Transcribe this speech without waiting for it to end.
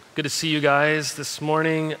Good to see you guys this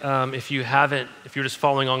morning. If you're just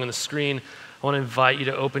following along on the screen, I want to invite you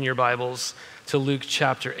to open your Bibles to Luke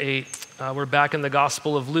chapter 8. We're back in the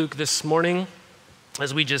Gospel of Luke this morning,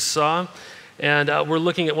 as we just saw, and we're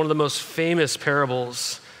looking at one of the most famous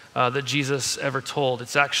parables that Jesus ever told.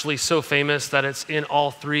 It's actually so famous that it's in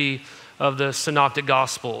all three of the synoptic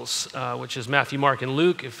Gospels, which is Matthew, Mark, and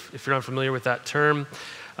Luke, if you're not familiar with that term.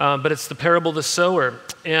 But it's the parable of the sower.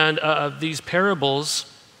 And these parables,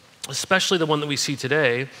 especially the one that we see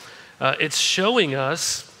today, it's showing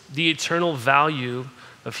us the eternal value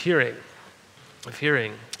of hearing.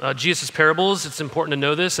 Jesus' parables, it's important to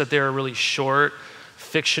know this, that they are really short,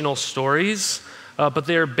 fictional stories, but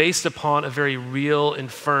they are based upon a very real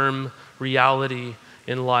and firm reality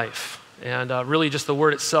in life. And really just the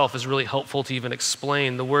word itself is really helpful to even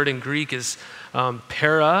explain. The word in Greek is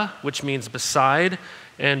para, which means beside,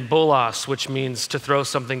 and bolos, which means to throw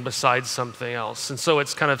something beside something else. And so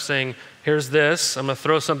it's kind of saying, here's this, I'm going to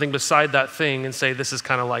throw something beside that thing and say, this is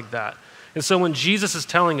kind of like that. And so when Jesus is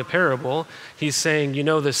telling a parable, he's saying, you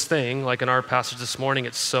know this thing, like in our passage this morning,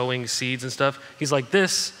 it's sowing seeds and stuff. He's like,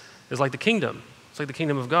 this is like the kingdom. It's like the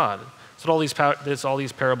kingdom of God. That's what all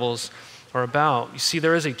these parables are about. You see,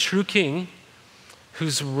 there is a true king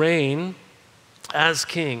whose reign as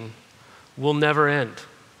king will never end.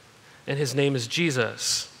 And his name is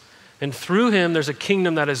Jesus. And through him, there's a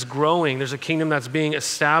kingdom that is growing. There's a kingdom that's being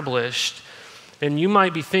established. And you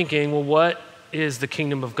might be thinking, well, what is the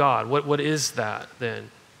kingdom of God? What is that then?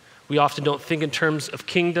 We often don't think in terms of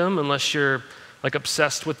kingdom unless you're like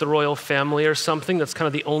obsessed with the royal family or something. That's kind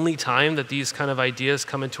of the only time that these kind of ideas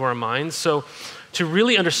come into our minds. So to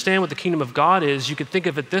really understand what the kingdom of God is, you could think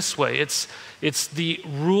of it this way. It's the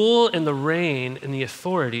rule and the reign and the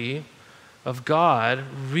authority of God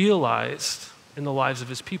realized in the lives of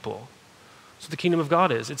his people. So the kingdom of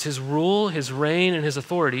God is. It's his rule, his reign, and his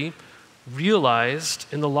authority realized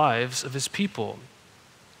in the lives of his people.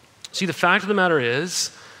 See, the fact of the matter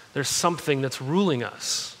is, there's something that's ruling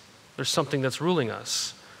us. There's something that's ruling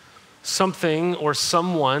us. Something or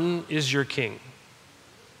someone is your king.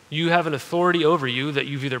 You have an authority over you that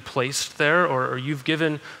you've either placed there or you've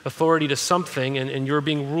given authority to something and you're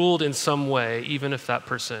being ruled in some way, even if that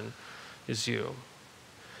person is you.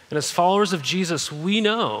 And as followers of Jesus, we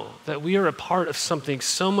know that we are a part of something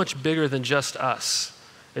so much bigger than just us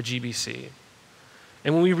at GBC.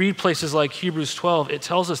 And when we read places like Hebrews 12, it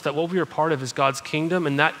tells us that what we are part of is God's kingdom,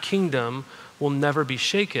 and that kingdom will never be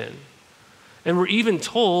shaken. And we're even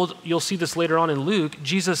told, you'll see this later on in Luke,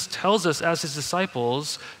 Jesus tells us as his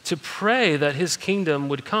disciples to pray that his kingdom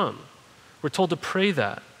would come. We're told to pray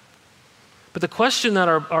that. But the question that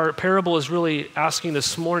our parable is really asking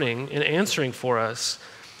this morning and answering for us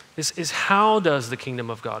is how does the kingdom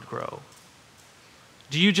of God grow?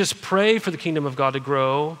 Do you just pray for the kingdom of God to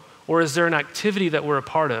grow, or is there an activity that we're a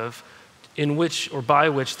part of in which or by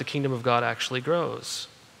which the kingdom of God actually grows?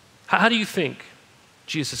 How do you think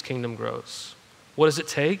Jesus' kingdom grows? What does it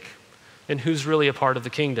take? And who's really a part of the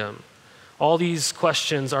kingdom? All these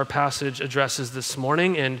questions our passage addresses this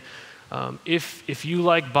morning, and if you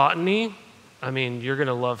like botany, you're going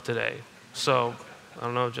to love today. So, I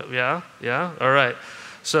don't know, yeah? All right.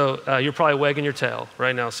 So, you're probably wagging your tail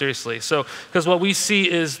right now, seriously. So, because what we see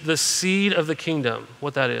is the seed of the kingdom,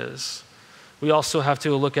 what that is. We also have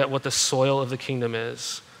to look at what the soil of the kingdom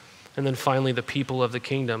is. And then finally, the people of the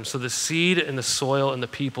kingdom. So the seed and the soil and the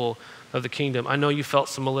people of the kingdom. I know you felt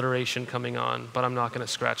some alliteration coming on, but I'm not going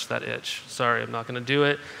to scratch that itch. Sorry, I'm not going to do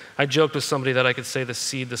it. I joked with somebody that I could say the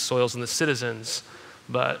seed, the soils, and the citizens,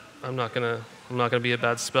 but I'm not going to be a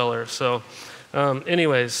bad speller. So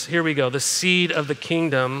anyways, here we go. The seed of the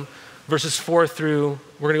kingdom, verses 4 through,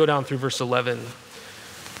 we're going to go down through verse 11.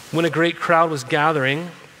 When a great crowd was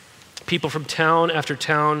gathering, people from town after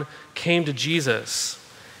town came to Jesus.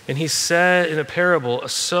 And he said in a parable, a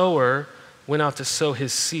sower went out to sow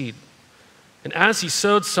his seed. And as he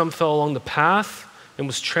sowed, some fell along the path and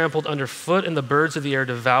was trampled underfoot, and the birds of the air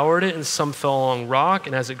devoured it, and some fell along rock,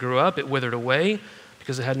 and as it grew up, it withered away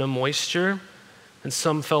because it had no moisture. And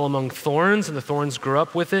some fell among thorns, and the thorns grew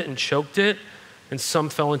up with it and choked it. And some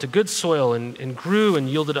fell into good soil and grew and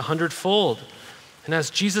yielded 100-fold. And as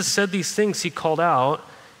Jesus said these things, he called out,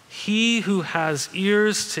 "He who has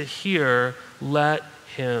ears to hear, let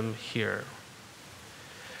him hear."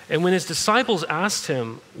 And when his disciples asked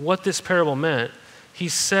him what this parable meant, he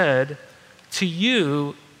said, "To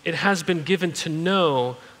you it has been given to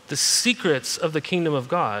know the secrets of the kingdom of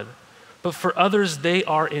God, but for others they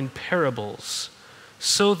are in parables,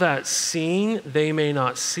 so that seeing they may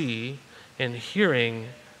not see, and hearing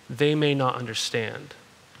they may not understand."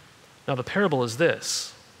 Now the parable is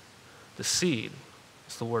this: the seed.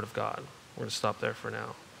 It's the word of God. We're going to stop there for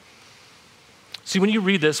now. See, when you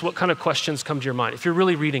read this, what kind of questions come to your mind? If you're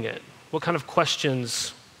really reading it, what kind of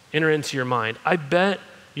questions enter into your mind? I bet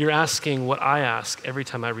you're asking what I ask every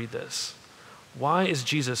time I read this. Why is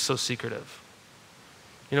Jesus so secretive?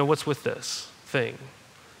 You know, what's with this thing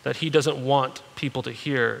that he doesn't want people to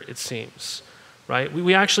hear, it seems, right?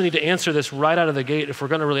 We actually need to answer this right out of the gate if we're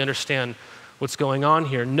going to really understand what's going on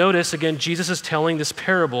here. Notice, again, Jesus is telling this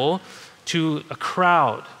parable to a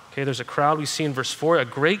crowd. Okay, there's a crowd we see in verse 4, a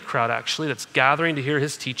great crowd actually that's gathering to hear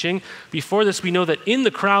his teaching. Before this, we know that in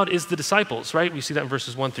the crowd is the disciples, right? We see that in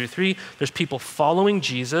verses 1 through 3. There's people following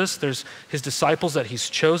Jesus. There's his disciples that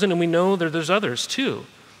he's chosen, and we know there's others too.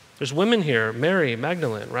 There's women here, Mary,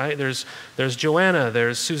 Magdalene, right? There's Joanna,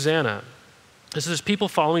 there's Susanna. There's people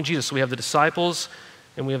following Jesus. So we have the disciples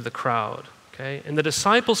and we have the crowd, okay? And the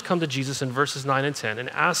disciples come to Jesus in verses 9 and 10 and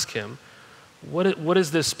ask him, what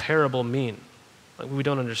does this parable mean? Like, we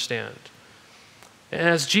don't understand. And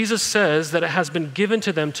as Jesus says that it has been given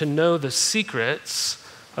to them to know the secrets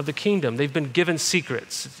of the kingdom. They've been given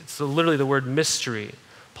secrets. It's literally the word mystery.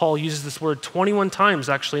 Paul uses this word 21 times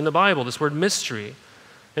actually in the Bible, this word mystery.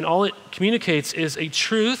 And all it communicates is a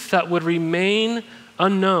truth that would remain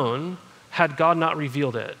unknown had God not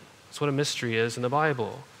revealed it. That's what a mystery is in the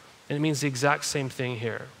Bible. And it means the exact same thing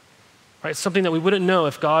here. Right? It's something that we wouldn't know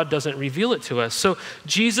if God doesn't reveal it to us. So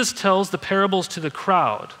Jesus tells the parables to the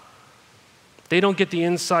crowd. They don't get the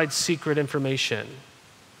inside secret information.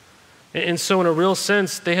 And so in a real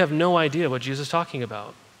sense, they have no idea what Jesus is talking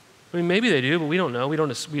about. I mean, maybe they do, but we don't know.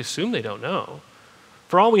 We assume they don't know.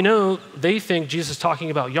 For all we know, they think Jesus is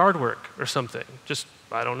talking about yard work or something. Just,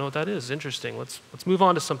 I don't know what that is. Interesting. Let's move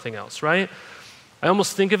on to something else, right? I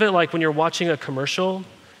almost think of it like when you're watching a commercial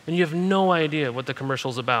and you have no idea what the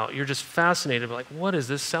commercial's about. You're just fascinated, like, what is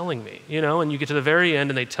this selling me? You know, and you get to the very end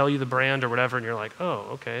and they tell you the brand or whatever, and you're like, oh,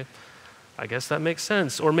 okay, I guess that makes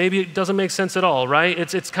sense. Or maybe it doesn't make sense at all, right?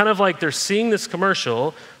 It's kind of like they're seeing this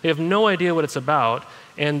commercial, they have no idea what it's about,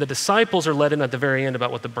 and the disciples are let in at the very end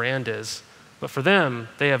about what the brand is. But for them,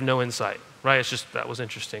 they have no insight, right? It's just, that was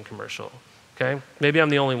interesting commercial, okay? Maybe I'm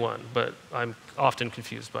the only one, but I'm often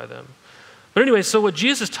confused by them. But anyway, so what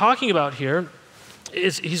Jesus is talking about here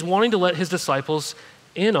is he's wanting to let his disciples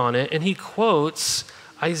in on it, and he quotes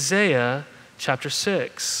Isaiah chapter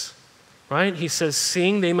 6, right? He says,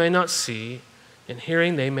 seeing they may not see, and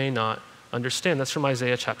hearing they may not understand. That's from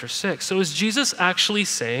Isaiah chapter 6. So is Jesus actually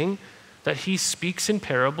saying that he speaks in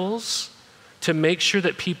parables to make sure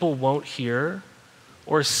that people won't hear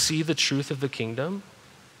or see the truth of the kingdom?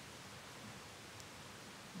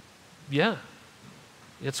 Yeah,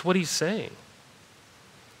 it's what he's saying.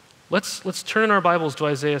 Let's turn in our Bibles to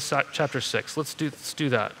Isaiah chapter 6. Let's do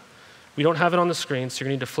that. We don't have it on the screen, so you're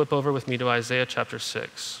going to need to flip over with me to Isaiah chapter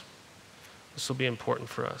 6. This will be important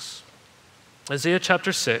for us. Isaiah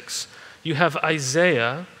chapter 6, you have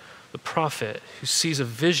Isaiah, the prophet, who sees a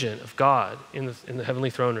vision of God in the heavenly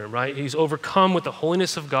throne room, right? He's overcome with the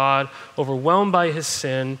holiness of God, overwhelmed by his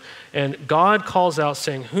sin, and God calls out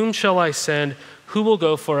saying, whom shall I send? Who will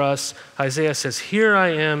go for us? Isaiah says, here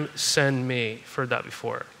I am, send me. You've heard that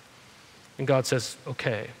before. And God says,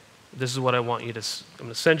 okay, this is what I want you to, I'm going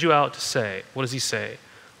to send you out to say. What does he say?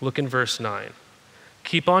 Look in verse 9.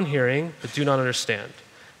 Keep on hearing, but do not understand.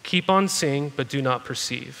 Keep on seeing, but do not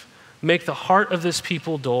perceive. Make the heart of this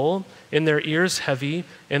people dull, and their ears heavy,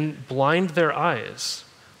 and blind their eyes,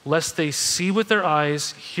 lest they see with their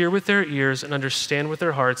eyes, hear with their ears, and understand with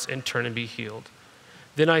their hearts, and turn and be healed.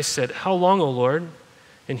 Then I said, how long, O Lord?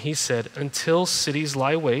 And he said, until cities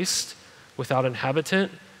lie waste, without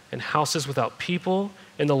inhabitant, and houses without people,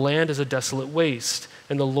 and the land is a desolate waste.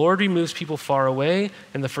 And the Lord removes people far away,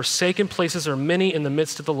 and the forsaken places are many in the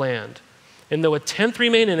midst of the land. And though a tenth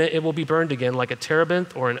remain in it, it will be burned again, like a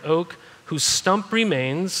terebinth or an oak, whose stump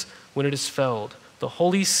remains when it is felled. The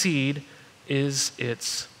holy seed is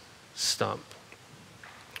its stump.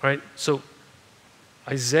 All right, so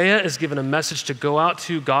Isaiah is given a message to go out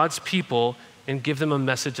to God's people and give them a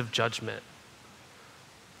message of judgment.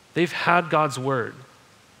 They've had God's word.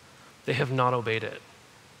 They have not obeyed it.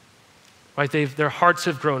 Right? Their hearts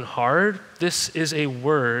have grown hard. This is a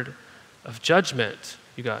word of judgment,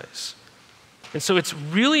 you guys. And so it's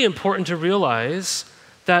really important to realize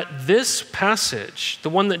that this passage, the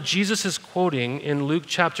one that Jesus is quoting in Luke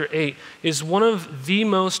chapter 8, is one of the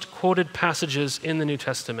most quoted passages in the New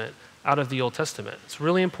Testament out of the Old Testament. It's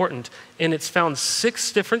really important. And it's found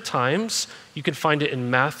 6 different times. You can find it in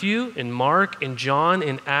Matthew, in Mark, in John,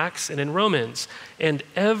 in Acts, and in Romans. And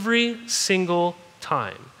every single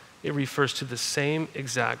time, it refers to the same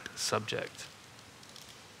exact subject.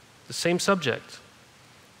 The same subject.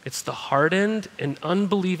 It's the hardened and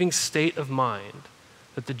unbelieving state of mind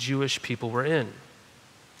that the Jewish people were in.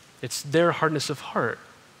 It's their hardness of heart,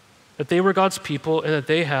 that they were God's people and that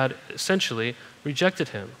they had essentially rejected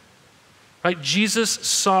him. Right? Jesus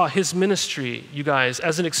saw his ministry, you guys,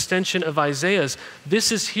 as an extension of Isaiah's.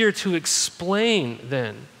 This is here to explain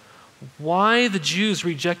then why the Jews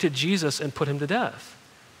rejected Jesus and put him to death.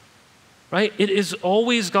 Right? It is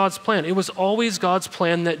always God's plan. It was always God's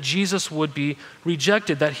plan that Jesus would be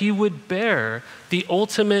rejected, that he would bear the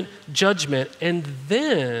ultimate judgment, and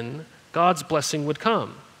then God's blessing would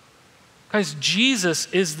come. Guys, Jesus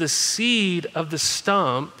is the seed of the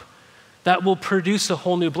stump that will produce a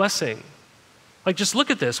whole new blessing. Like, just look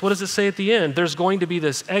at this. What does it say at the end? There's going to be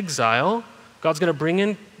this exile. God's going to bring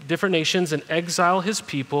in different nations and exile his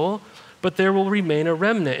people, but there will remain a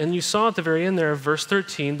remnant. And you saw at the very end there of verse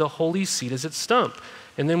 13, the holy seed is its stump.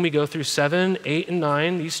 And then we go through 7, 8, and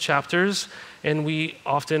 9, these chapters, and we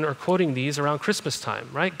often are quoting these around Christmas time,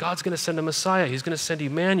 right? God's going to send a Messiah. He's going to send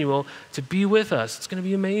Emmanuel to be with us. It's going to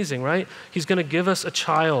be amazing, right? He's going to give us a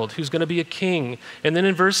child who's going to be a king. And then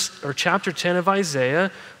in chapter 10 of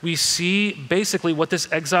Isaiah, we see basically what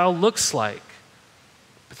this exile looks like.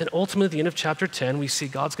 But then ultimately at the end of chapter 10, we see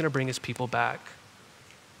God's going to bring his people back.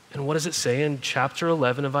 And what does it say in chapter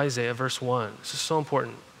 11 of Isaiah, verse 1? This is so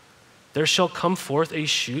important. There shall come forth a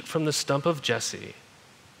shoot from the stump of Jesse,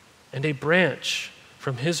 and a branch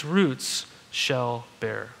from his roots shall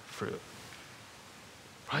bear fruit.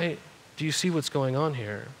 Right? Do you see what's going on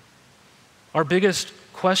here? Our biggest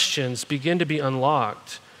questions begin to be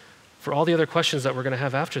unlocked for all the other questions that we're going to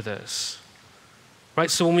have after this.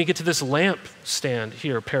 Right? So when we get to this lampstand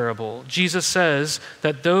here parable, Jesus says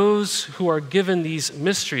that those who are given these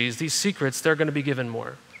mysteries, these secrets, they're going to be given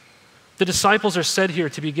more. The disciples are said here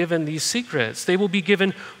to be given these secrets. They will be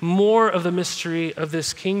given more of the mystery of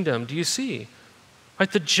this kingdom. Do you see?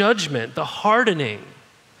 Right? The judgment, the hardening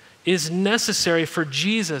is necessary for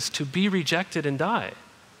Jesus to be rejected and die.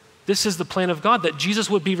 This is the plan of God, that Jesus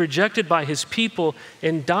would be rejected by his people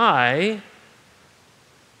and die,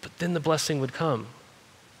 but then the blessing would come.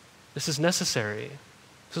 This is necessary.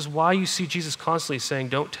 This is why you see Jesus constantly saying,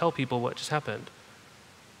 don't tell people what just happened.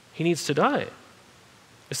 He needs to die.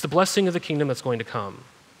 It's the blessing of the kingdom that's going to come,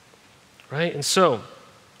 right? And so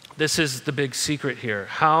this is the big secret here.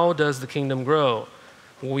 How does the kingdom grow?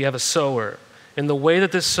 Well, we have a sower. And the way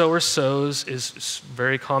that this sower sows is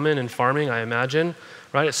very common in farming, I imagine,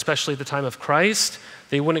 right? Especially at the time of Christ.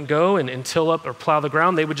 They wouldn't go and till up or plow the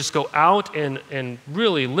ground. They would just go out and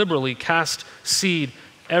really liberally cast seed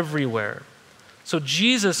everywhere. So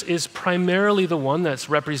Jesus is primarily the one that's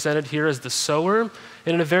represented here as the sower.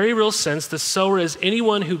 And in a very real sense, the sower is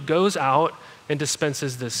anyone who goes out and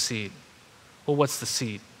dispenses this seed. Well, what's the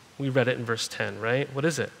seed? We read it in verse 10, right? What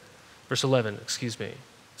is it? Verse 11, excuse me.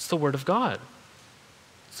 It's the word of God.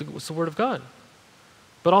 It's the word of God.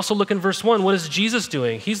 But also look in verse 1. What is Jesus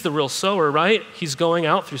doing? He's the real sower, right? He's going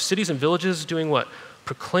out through cities and villages doing what?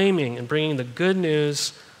 Proclaiming and bringing the good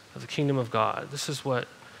news of the kingdom of God. This is what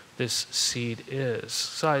this seed is.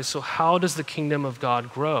 So how does the kingdom of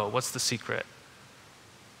God grow? What's the secret?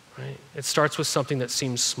 Right? It starts with something that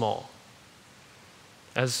seems small,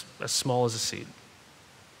 as small as a seed.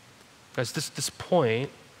 Guys, this point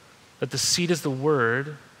that the seed is the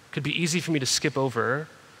word could be easy for me to skip over,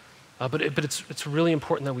 but it's really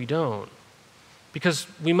important that we don't. Because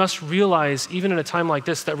we must realize, even in a time like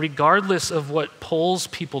this, that regardless of what polls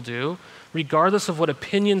people do, regardless of what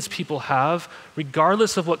opinions people have,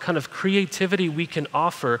 regardless of what kind of creativity we can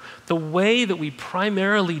offer, the way that we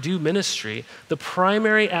primarily do ministry, the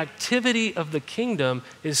primary activity of the kingdom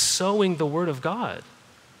is sowing the word of God,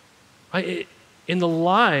 right? In the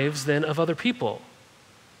lives then of other people.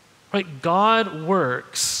 Right? God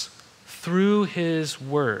works through his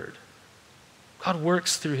word. God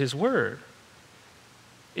works through his word.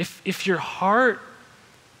 If your heart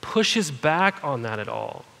pushes back on that at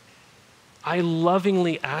all, I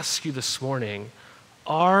lovingly ask you this morning,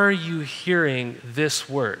 are you hearing this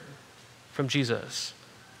word from Jesus?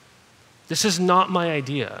 This is not my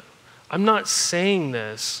idea. I'm not saying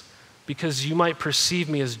this because you might perceive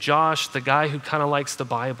me as Josh, the guy who kind of likes the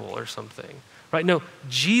Bible or something, right? No,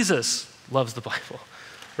 Jesus loves the Bible,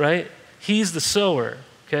 right? He's the sower.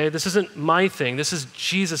 Okay, this isn't my thing. This is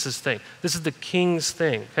Jesus' thing. This is the king's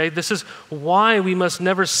thing. Okay, this is why we must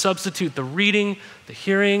never substitute the reading, the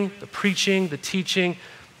hearing, the preaching, the teaching,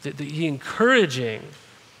 the encouraging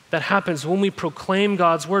that happens when we proclaim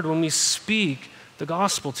God's word, when we speak the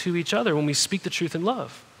gospel to each other, when we speak the truth in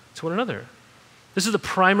love to one another. This is the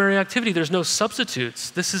primary activity. There's no substitutes.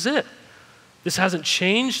 This is it. This hasn't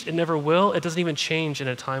changed. It never will. It doesn't even change in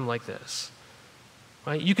a time like this.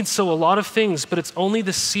 right? You can sow a lot of things, but it's only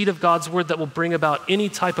the seed of God's word that will bring about any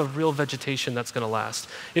type of real vegetation that's going to last.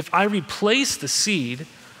 If I replace the seed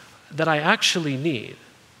that I actually need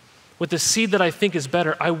with the seed that I think is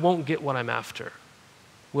better, I won't get what I'm after,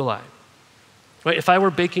 will I? Right? If I were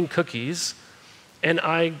baking cookies and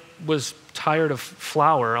I was tired of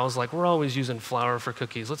flour, I was like, we're always using flour for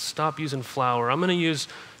cookies. Let's stop using flour. I'm going to use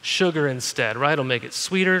sugar instead, right? It'll make it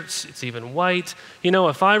sweeter. It's even white.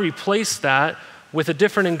 If I replace that with a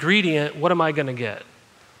different ingredient, what am I going to get,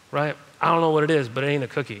 right? I don't know what it is, but it ain't a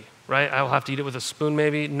cookie, right? I'll have to eat it with a spoon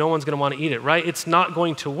maybe. No one's going to want to eat it, right? It's not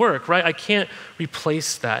going to work, right? I can't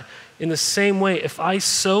replace that. In the same way, if I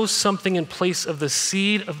sow something in place of the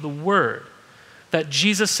seed of the word that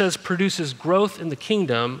Jesus says produces growth in the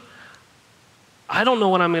kingdom, I don't know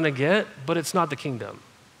what I'm going to get, but it's not the kingdom.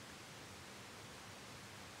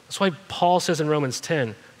 That's why Paul says in Romans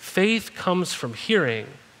 10, faith comes from hearing,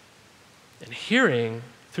 and hearing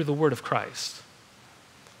through the word of Christ.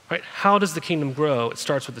 Right? How does the kingdom grow? It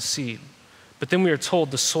starts with the seed. But then we are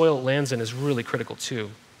told the soil it lands in is really critical too.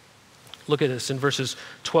 Look at this. In verses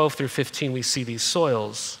 12 through 15, we see these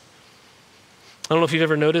soils. I don't know if you've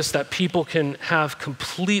ever noticed that people can have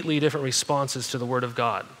completely different responses to the word of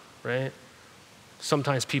God, right?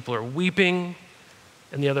 Sometimes people are weeping,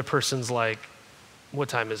 and the other person's like, what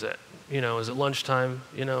time is it? Is it lunchtime?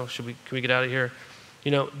 Can we get out of here?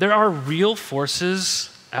 There are real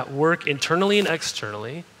forces at work internally and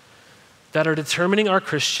externally that are determining our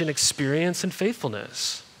Christian experience and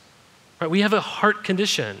faithfulness. Right? We have a heart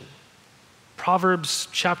condition. Proverbs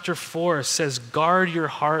chapter 4 says, guard your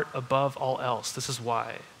heart above all else. This is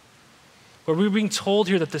why. Where we're being told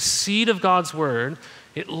here that the seed of God's word,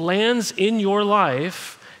 it lands in your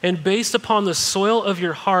life and based upon the soil of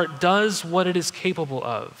your heart does what it is capable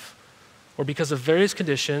of. Or because of various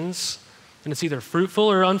conditions, and it's either fruitful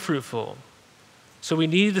or unfruitful. So we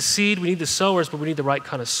need the seed, we need the sowers, but we need the right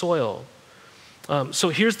kind of soil. So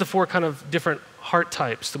here's the 4 kind of different heart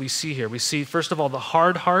types that we see here. We see, first of all, the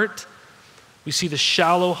hard heart. We see the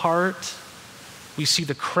shallow heart. We see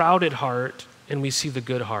the crowded heart. And we see the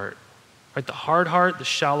good heart. Right? The hard heart, the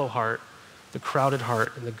shallow heart, the crowded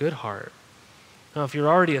heart, and the good heart. Now, if you're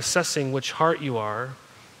already assessing which heart you are,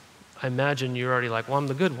 I imagine you're already like, well, I'm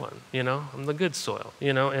the good one, I'm the good soil,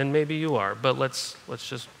 and maybe you are, but let's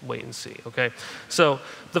just wait and see, okay? So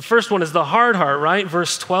the first one is the hard heart, right?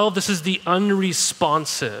 Verse 12, this is the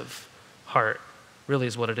unresponsive heart, really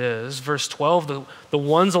is what it is. Verse 12, the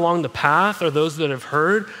ones along the path are those that have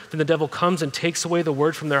heard, then the devil comes and takes away the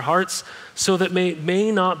word from their hearts so that they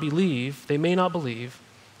may not believe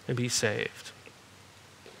and be saved.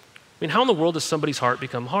 I mean, how in the world does somebody's heart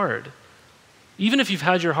become hard? Even if you've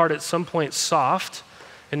had your heart at some point soft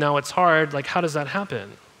and now it's hard, like how does that happen?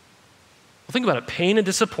 Well, think about it. Pain and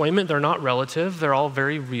disappointment, they're not relative. They're all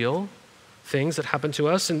very real things that happen to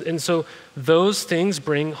us. And so those things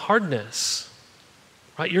bring hardness,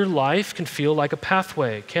 right? Your life can feel like a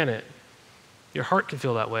pathway, can it? Your heart can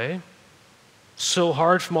feel that way. So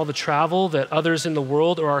hard from all the travel that others in the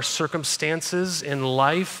world or our circumstances in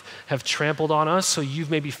life have trampled on us. So you've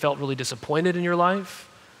maybe felt really disappointed in your life.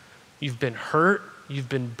 You've been hurt, you've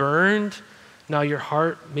been burned. Now your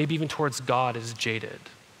heart, maybe even towards God, is jaded.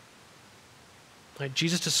 Right?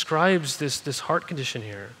 Jesus describes this heart condition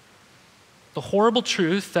here. The horrible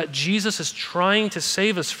truth that Jesus is trying to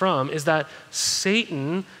save us from is that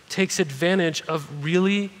Satan takes advantage of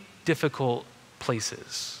really difficult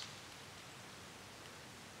places.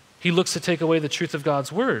 He looks to take away the truth of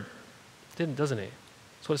God's word, doesn't he?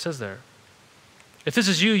 That's what it says there. If this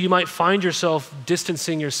is you, you might find yourself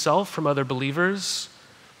distancing yourself from other believers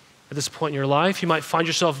at this point in your life. You might find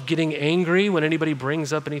yourself getting angry when anybody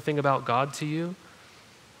brings up anything about God to you.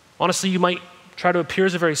 Honestly, you might try to appear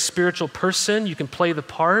as a very spiritual person. You can play the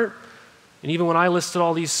part. And even when I listed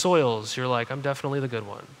all these soils, you're like, I'm definitely the good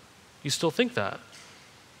one. You still think that.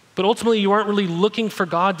 But ultimately, you aren't really looking for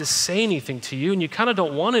God to say anything to you, and you kind of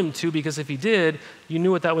don't want him to, because if he did, you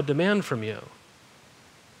knew what that would demand from you.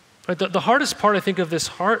 Right? The hardest part, I think, of this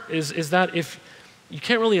heart is that if you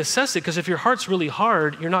can't really assess it, because if your heart's really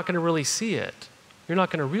hard, you're not going to really see it. You're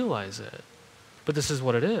not going to realize it. But this is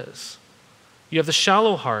what it is. You have the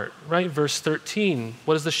shallow heart, right? Verse 13.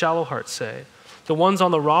 What does the shallow heart say? The ones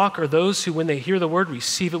on the rock are those who, when they hear the word,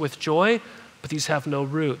 receive it with joy, but these have no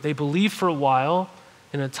root. They believe for a while,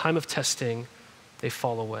 and in a time of testing, they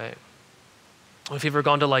fall away. If you've ever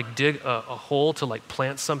gone to dig a hole to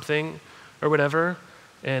plant something or whatever,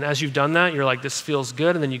 and as you've done that, you're like, this feels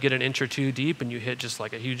good, and then you get an inch or two deep and you hit just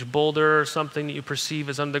a huge boulder or something that you perceive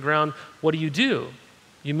as underground. What do?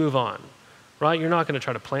 You move on, right? You're not going to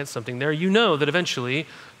try to plant something there. You know that eventually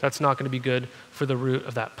that's not going to be good for the root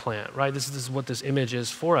of that plant, right? This is what this image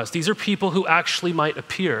is for us. These are people who actually might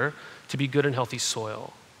appear to be good and healthy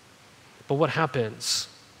soil. But what happens?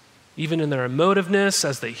 Even in their emotiveness,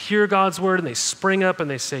 as they hear God's word and they spring up and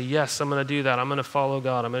they say, yes, I'm going to do that. I'm going to follow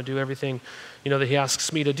God. I'm going to do everything, that he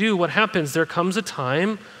asks me to do. What happens? There comes a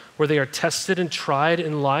time where they are tested and tried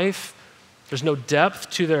in life. There's no depth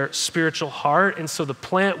to their spiritual heart, and so the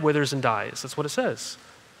plant withers and dies. That's what it says.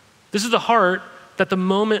 This is the heart that the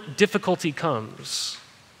moment difficulty comes,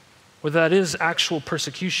 whether that is actual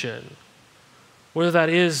persecution, whether that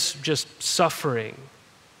is just suffering,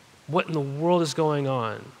 what in the world is going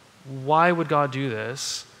on? Why would God do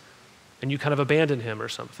this? And you kind of abandon him or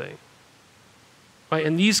something. Right?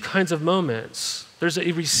 In these kinds of moments, there's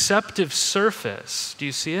a receptive surface. Do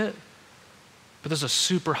you see it? But there's a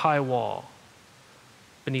super high wall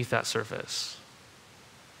beneath that surface.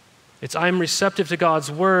 It's I'm receptive to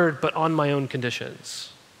God's word, but on my own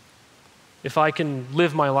conditions. If I can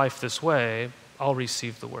live my life this way, I'll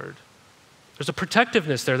receive the word. There's a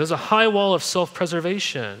protectiveness there. There's a high wall of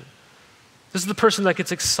self-preservation. This is the person that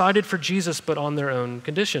gets excited for Jesus, but on their own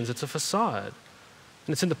conditions. It's a facade.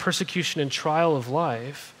 And it's in the persecution and trial of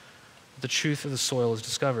life that the truth of the soil is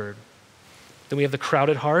discovered. Then we have the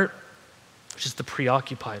crowded heart, which is the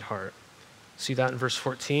preoccupied heart. See that in verse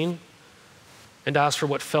 14? And as for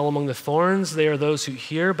what fell among the thorns, they are those who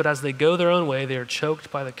hear, but as they go their own way, they are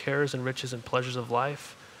choked by the cares and riches and pleasures of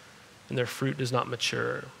life, and their fruit does not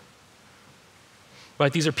mature.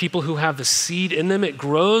 Right? These are people who have the seed in them. It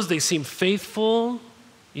grows. They seem faithful,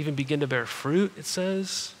 even begin to bear fruit, it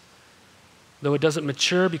says. Though it doesn't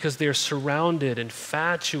mature because they are surrounded,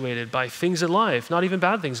 infatuated by things in life, not even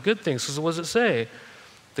bad things, good things. Because what does it say?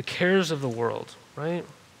 The cares of the world, right?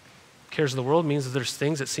 Cares of the world means that there's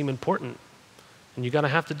things that seem important, and you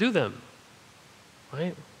have to do them,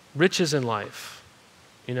 right? Riches in life,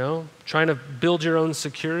 trying to build your own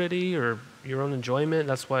security or your own enjoyment.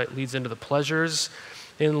 That's why it leads into the pleasures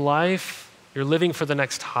in life. You're living for the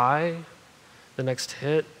next high, the next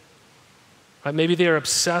hit. Right? Maybe they are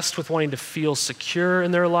obsessed with wanting to feel secure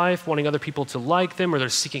in their life, wanting other people to like them, or they're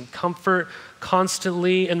seeking comfort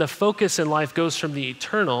constantly. And the focus in life goes from the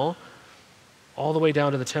eternal all the way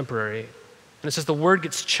down to the temporary. And it says the word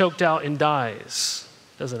gets choked out and dies,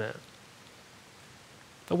 doesn't it?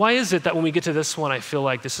 But why is it that when we get to this one, I feel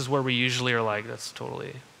like this is where we usually are like, that's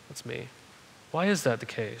me. Why is that the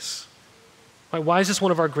case? Why is this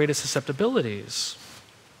one of our greatest susceptibilities?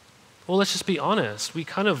 Well, let's just be honest. We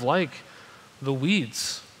kind of like the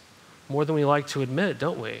weeds more than we like to admit,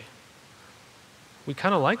 don't we? We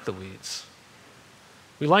kind of like the weeds.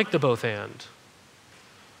 We like the both and.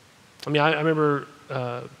 I remember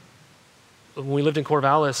when we lived in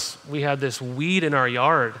Corvallis, we had this weed in our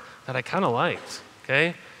yard that I kind of liked,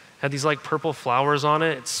 okay? Had these purple flowers on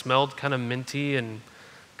it. It smelled kind of minty and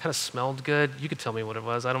kind of smelled good. You could tell me what it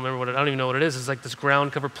was. I don't even know what it is. It's like this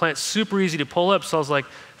ground cover plant, super easy to pull up. So I was like,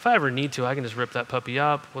 if I ever need to, I can just rip that puppy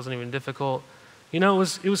up. It wasn't even difficult. It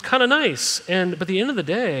was kind of nice. But at the end of the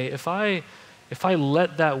day, if I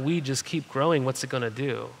let that weed just keep growing, what's it going to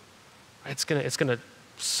do? It's going to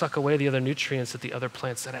suck away the other nutrients that the other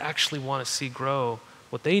plants that I actually want to see grow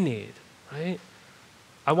what they need, right?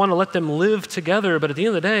 I want to let them live together, but at the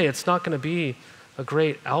end of the day, it's not going to be a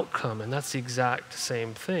great outcome, and that's the exact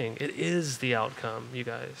same thing. It is the outcome, you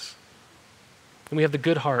guys. And we have the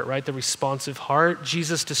good heart, right? The responsive heart.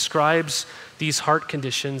 Jesus describes these heart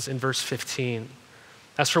conditions in verse 15.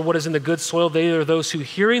 As for what is in the good soil, they are those who,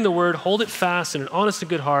 hearing the word, hold it fast in an honest and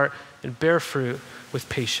good heart and bear fruit with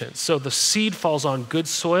patience. So the seed falls on good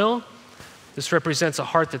soil. This represents a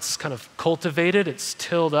heart that's kind of cultivated, it's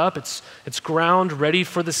tilled up, it's ground ready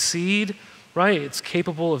for the seed, right? It's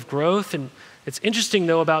capable of growth. And it's interesting,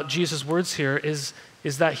 though, about Jesus' words here is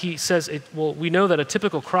that he says, we know that a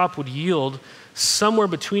typical crop would yield somewhere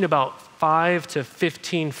between about 5 to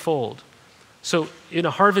 15-fold. So in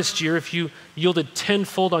a harvest year, if you yielded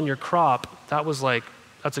 10-fold on your crop,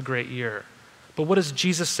 that's a great year. But what does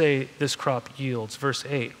Jesus say this crop yields? Verse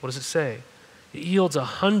 8, what does it say? It yields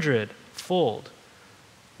 100-fold.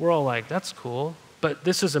 We're all like, that's cool. But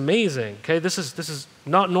this is amazing, okay? This is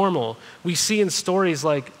not normal. We see in stories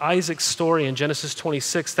like Isaac's story in Genesis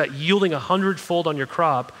 26 that yielding 100-fold on your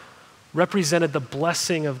crop represented the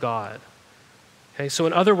blessing of God. Okay, so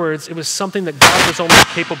in other words, it was something that God was only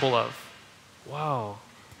capable of. Wow,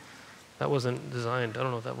 that wasn't designed. I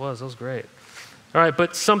don't know what that was. That was great. All right,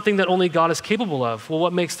 but something that only God is capable of. Well,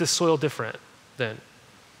 what makes this soil different then?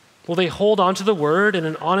 Well, they hold on to the word in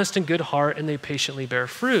an honest and good heart, and they patiently bear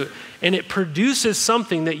fruit. And it produces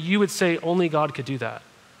something that you would say only God could do that.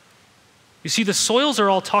 You see, the soils are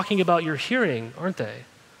all talking about your hearing, aren't they?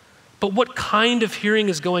 But what kind of hearing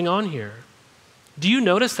is going on here? Do you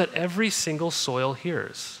notice that every single soil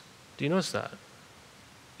hears? Do you notice that?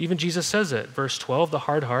 Even Jesus says it. Verse 12, the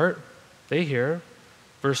hard heart, they hear.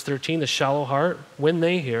 Verse 13, the shallow heart, when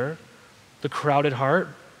they hear. The crowded heart,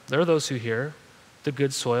 they're those who hear. The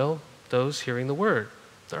good soil, those hearing the word.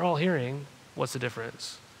 They're all hearing. What's the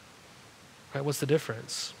difference? Right? What's the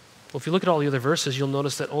difference? Well, if you look at all the other verses, you'll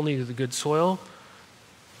notice that only the good soil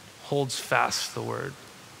holds fast the word.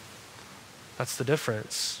 That's the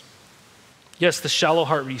difference. Yes, the shallow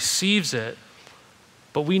heart receives it,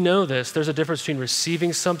 but we know this. There's a difference between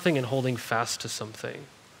receiving something and holding fast to something.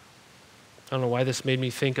 I don't know why this made me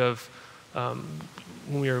think of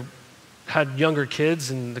when we had younger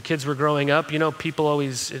kids and the kids were growing up. You know, people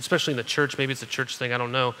always, especially in the church, maybe it's a church thing, I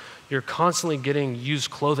don't know, you're constantly getting used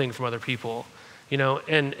clothing from other people. You know,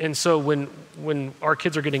 and so when our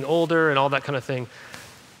kids are getting older and all that kind of thing,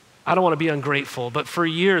 I don't want to be ungrateful, but for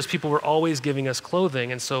years, people were always giving us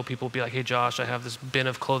clothing. And so people would be like, hey, Josh, I have this bin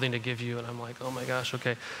of clothing to give you. And I'm like, oh my gosh,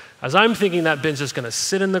 okay. As I'm thinking that bin's just going to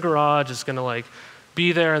sit in the garage, it's going to like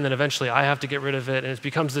be there, and then eventually I have to get rid of it, and it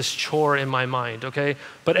becomes this chore in my mind, okay?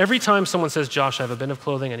 But every time someone says, Josh, I have a bin of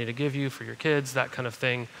clothing I need to give you for your kids, that kind of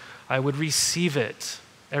thing, I would receive it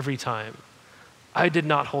every time. I did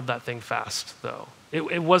not hold that thing fast, though.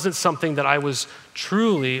 It wasn't something that I was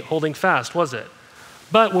truly holding fast, was it?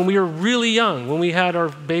 But when we were really young, when we had our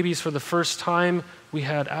babies for the first time, we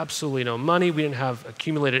had absolutely no money. We didn't have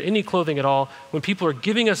accumulated any clothing at all. When people are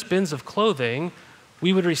giving us bins of clothing,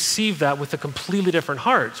 we would receive that with a completely different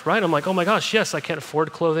heart, right? I'm like, oh my gosh, yes, I can't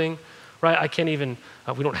afford clothing, right? I can't even,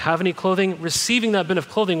 we don't have any clothing. Receiving that bin of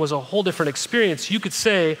clothing was a whole different experience. You could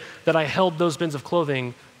say that I held those bins of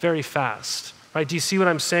clothing very fast, right? Do you see what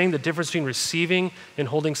I'm saying? The difference between receiving and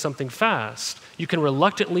holding something fast. You can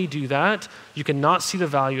reluctantly do that. You can not see the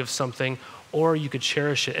value of something, or you could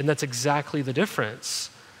cherish it. And that's exactly the difference.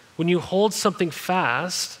 When you hold something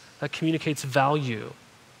fast, that communicates value.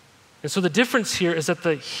 And so the difference here is that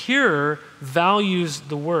the hearer values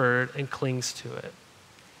the word and clings to it.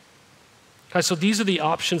 Okay, so these are the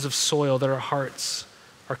options of soil that our hearts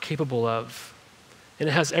are capable of. And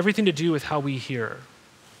it has everything to do with how we hear.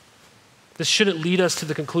 This shouldn't lead us to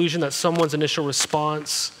the conclusion that someone's initial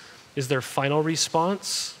response is their final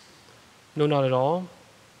response. No, not at all.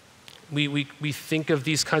 We think of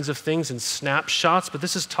these kinds of things in snapshots, but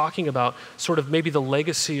this is talking about sort of maybe the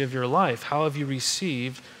legacy of your life. How have you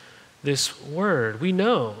received this word? We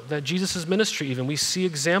know that Jesus' ministry even, we see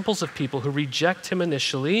examples of people who reject him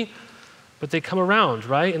initially, but they come around,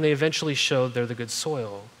 right? And they eventually show they're the good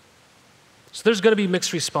soil. So there's going to be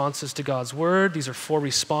mixed responses to God's word. These are 4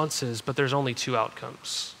 responses, but there's only 2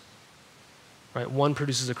 outcomes. Right? One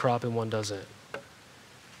produces a crop and one doesn't.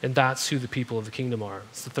 And that's who the people of the kingdom are.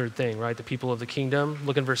 It's the third thing, right? The people of the kingdom.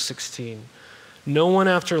 Look in verse 16. No one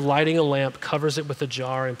after lighting a lamp covers it with a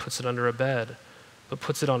jar and puts it under a bed, but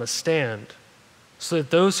puts it on a stand, so that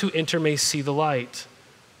those who enter may see the light.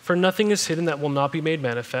 For nothing is hidden that will not be made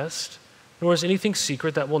manifest, nor is anything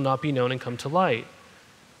secret that will not be known and come to light.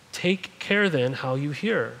 Take care then how you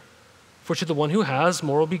hear. For to the one who has,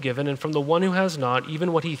 more will be given, and from the one who has not,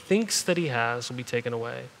 even what he thinks that he has will be taken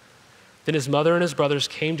away. Then his mother and his brothers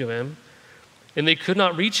came to him, and they could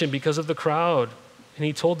not reach him because of the crowd. And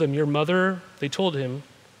he told them,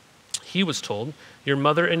 he was told, your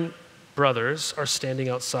mother and brothers are standing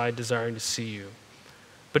outside desiring to see you.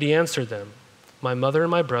 But he answered them, my mother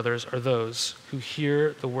and my brothers are those who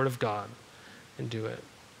hear the word of God and do it.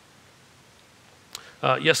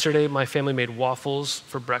 Yesterday, my family made waffles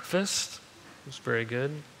for breakfast. It was very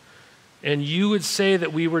good. And you would say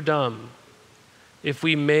that we were dumb if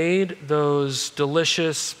we made those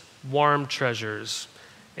delicious, warm treasures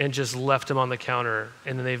and just left them on the counter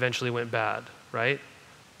and then they eventually went bad, right?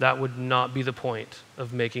 That would not be the point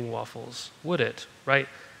of making waffles, would it, right?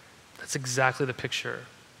 That's exactly the picture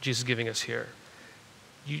Jesus is giving us here.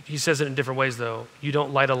 He says it in different ways, though. You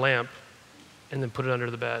don't light a lamp and then put it under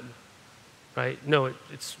the bed. Right? No,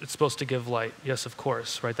 it's supposed to give light. Yes, of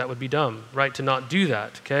course, right? That would be dumb, right? To not do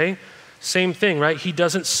that, okay? Same thing, right? He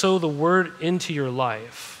doesn't sow the word into your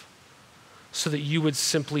life so that you would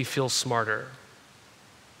simply feel smarter.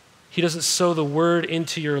 He doesn't sow the word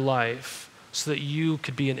into your life so that you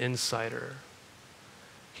could be an insider.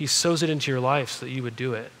 He sows it into your life so that you would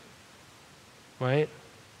do it, right?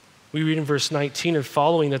 We read in verse 19 and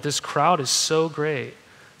following that this crowd is so great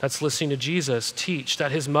that's listening to Jesus teach,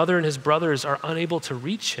 that his mother and his brothers are unable to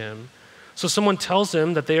reach him. So someone tells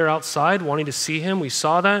him that they are outside wanting to see him. We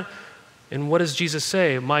saw that. And what does Jesus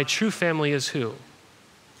say? My true family is who?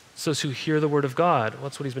 It's those who hear the word of God. Well,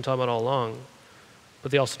 that's what he's been talking about all along.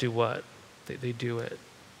 But they also do what? They do it,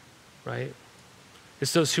 right?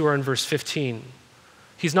 It's those who are in verse 15.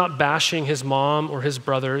 He's not bashing his mom or his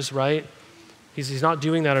brothers, right? He's not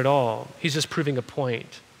doing that at all. He's just proving a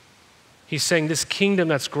point. He's saying this kingdom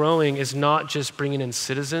that's growing is not just bringing in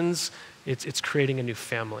citizens, it's creating a new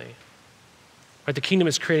family. Right? The kingdom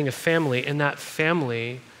is creating a family, and that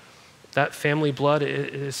family blood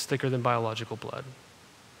is thicker than biological blood.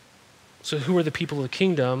 So who are the people of the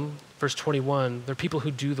kingdom? Verse 21, they're people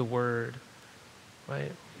who do the word,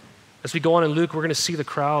 right? As we go on in Luke, we're going to see the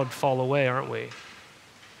crowd fall away, aren't we?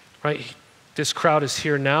 Right? This crowd is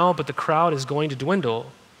here now, but the crowd is going to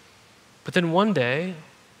dwindle. But then one day,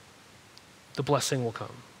 the blessing will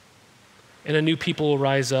come. And a new people will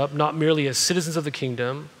rise up, not merely as citizens of the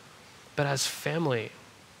kingdom, but as family,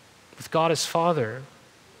 with God as Father.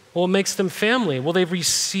 Well, what makes them family? Well, they've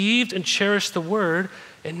received and cherished the word,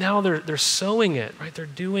 and now they're sowing it, right? They're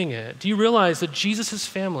doing it. Do you realize that Jesus'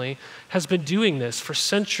 family has been doing this for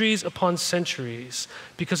centuries upon centuries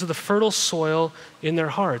because of the fertile soil in their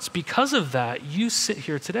hearts? Because of that, you sit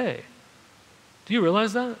here today. Do you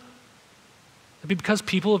realize that? Because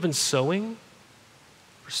people have been sowing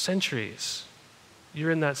for centuries,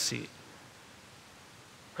 you're in that seat.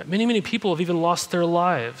 Right? Many people have even lost their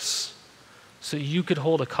lives so you could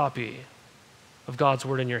hold a copy of God's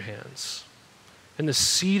word in your hands and the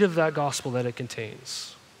seed of that gospel that it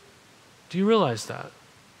contains. Do you realize that?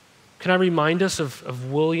 Can I remind us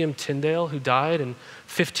of William Tyndale, who died in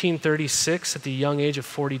 1536 at the young age of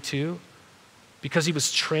 42 because he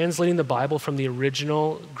was translating the Bible from the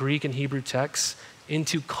original Greek and Hebrew texts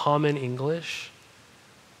into common English?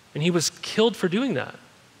 And he was killed for doing that.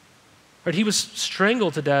 Right? He was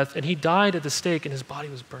strangled to death, and he died at the stake, and his body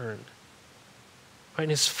was burned. Right?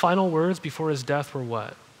 And his final words before his death were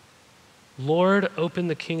what? Lord, open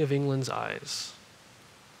the King of England's eyes.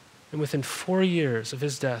 And within 4 years of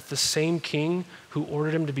his death, the same king who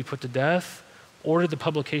ordered him to be put to death ordered the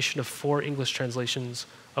publication of 4 English translations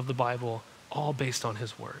of the Bible, all based on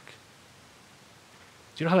his work.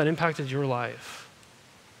 Do you know how that impacted your life?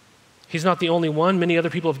 He's not the only one. Many other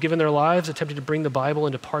people have given their lives attempting to bring the Bible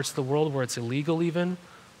into parts of the world where it's illegal even.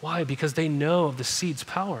 Why? Because they know of the seed's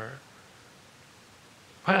power.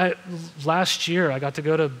 Last year, I got to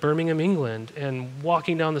go to Birmingham, England, and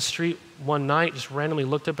walking down the street one night, just randomly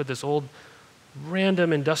looked up at this old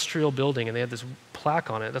random industrial building, and they had this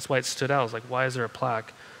plaque on it. That's why it stood out. I was like, why is there a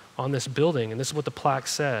plaque on this building? And this is what the plaque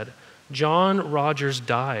said. John Rogers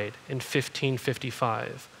died in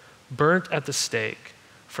 1555, burnt at the stake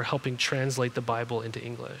for helping translate the Bible into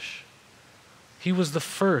English. He was the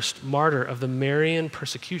first martyr of the Marian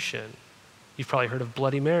persecution. You've probably heard of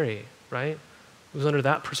Bloody Mary, right? He was under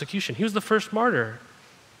that persecution. He was the first martyr.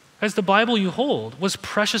 As the Bible you hold was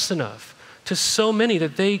precious enough to so many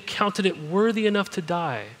that they counted it worthy enough to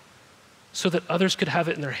die so that others could have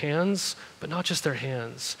it in their hands, but not just their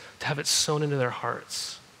hands, to have it sown into their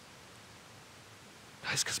hearts.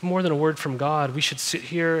 Guys, because more than a word from God, we should sit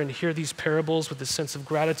here and hear these parables with a sense of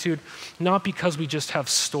gratitude, not because we just have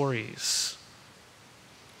stories.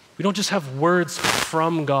 We don't just have words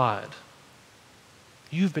from God.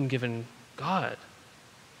 You've been given God.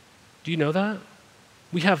 Do you know that?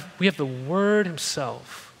 We have the Word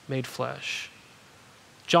himself made flesh.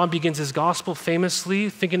 John begins his gospel famously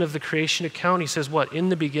thinking of the creation account. He says what? In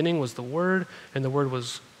the beginning was the Word, and the Word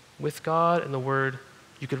was with God, and the Word,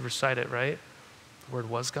 you could recite it, right? The Word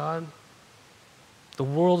was God. The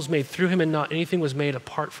world was made through him, and not anything was made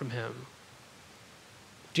apart from him.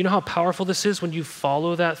 Do you know how powerful this is when you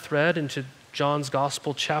follow that thread into John's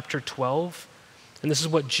gospel, chapter 12? And this is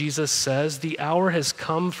what Jesus says: the hour has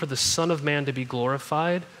come for the Son of Man to be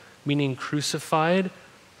glorified, meaning crucified.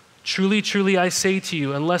 Truly, truly, I say to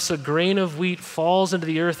you, unless a grain of wheat falls into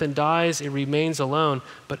the earth and dies, it remains alone.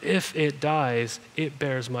 But if it dies, it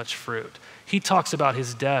bears much fruit. He talks about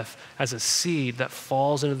his death as a seed that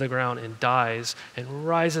falls into the ground and dies and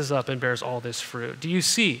rises up and bears all this fruit. Do you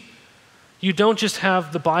see? You don't just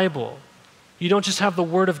have the Bible. You don't just have the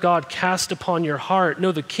word of God cast upon your heart.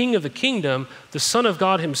 No, the King of the kingdom, the Son of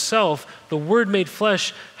God himself, the Word made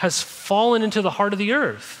flesh, has fallen into the heart of the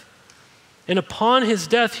earth. And upon his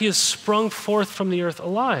death, he has sprung forth from the earth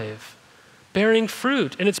alive, bearing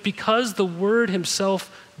fruit. And it's because the Word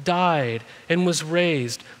himself died and was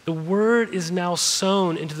raised. The Word is now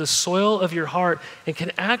sown into the soil of your heart and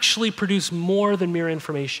can actually produce more than mere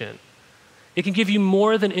information. It can give you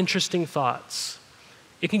more than interesting thoughts.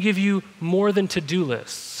 It can give you more than to-do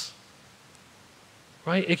lists,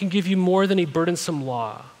 right? It can give you more than a burdensome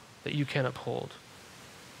law that you can't uphold.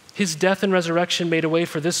 His death and resurrection made a way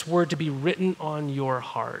for this word to be written on your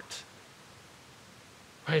heart.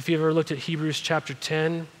 Right, if you ever looked at Hebrews chapter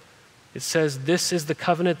 10, it says, "This is the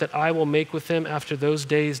covenant that I will make with them after those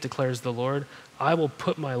days, declares the Lord. I will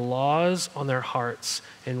put my laws on their hearts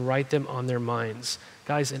and write them on their minds."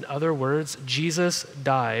 Guys, in other words, Jesus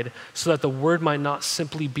died so that the word might not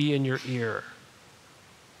simply be in your ear,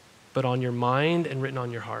 but on your mind and written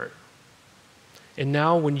on your heart. And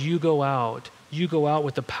now when you go out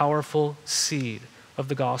with the powerful seed of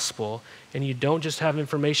the gospel, and you don't just have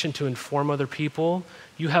information to inform other people,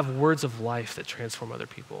 you have words of life that transform other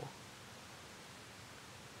people.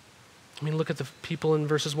 I mean, look at the people in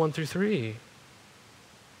verses 1 through 3.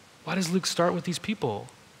 Why does Luke start with these people?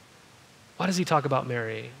 Why does he talk about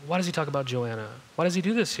Mary? Why does he talk about Joanna? Why does he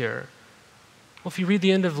do this here? Well, if you read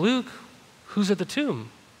the end of Luke, who's at the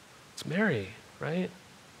tomb? It's Mary, right?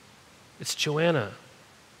 It's Joanna.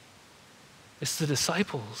 It's the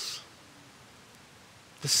disciples.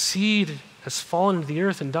 The seed has fallen into the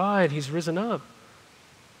earth and died. He's risen up.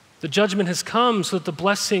 The judgment has come so that the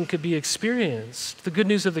blessing could be experienced, the good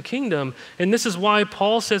news of the kingdom. And this is why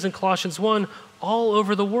Paul says in Colossians 1, all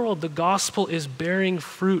over the world, the gospel is bearing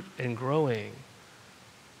fruit and growing.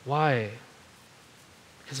 Why?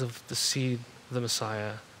 Because of the seed of the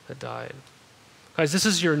Messiah that died. Guys, this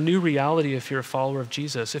is your new reality if you're a follower of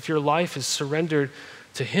Jesus. If your life is surrendered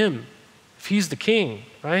to him, if he's the king,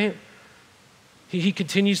 right? He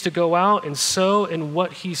continues to go out and sow, and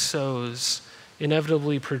what he sows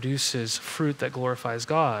inevitably produces fruit that glorifies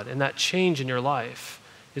God. And that change in your life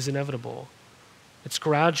is inevitable. It's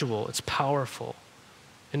gradual, it's powerful,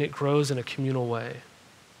 and it grows in a communal way.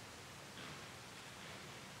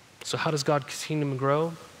 So how does God's kingdom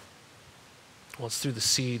grow? Well, it's through the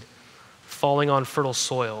seed falling on fertile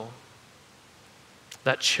soil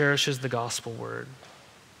that cherishes the gospel word.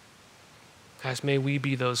 Guys, may we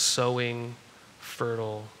be those sowing,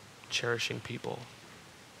 fertile, cherishing people.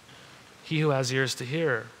 He who has ears to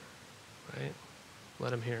hear, right?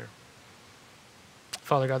 Let him hear.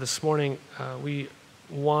 Father God, this morning we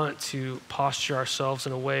want to posture ourselves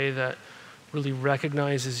in a way that really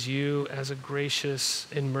recognizes you as a gracious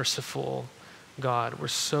and merciful God. We're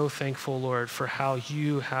so thankful, Lord, for how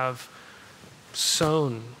you have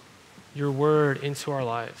sown your word into our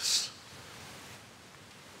lives.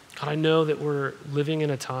 God, I know that we're living in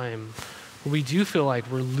a time where we do feel like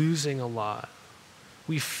we're losing a lot.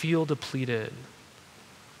 We feel depleted.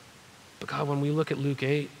 But God, when we look at Luke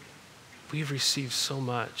 8, we've received so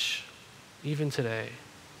much, even today.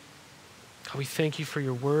 God, we thank you for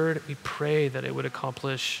your word. We pray that it would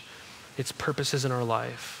accomplish its purposes in our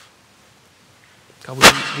life. God,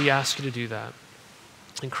 we ask you to do that.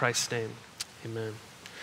 In Christ's name, amen.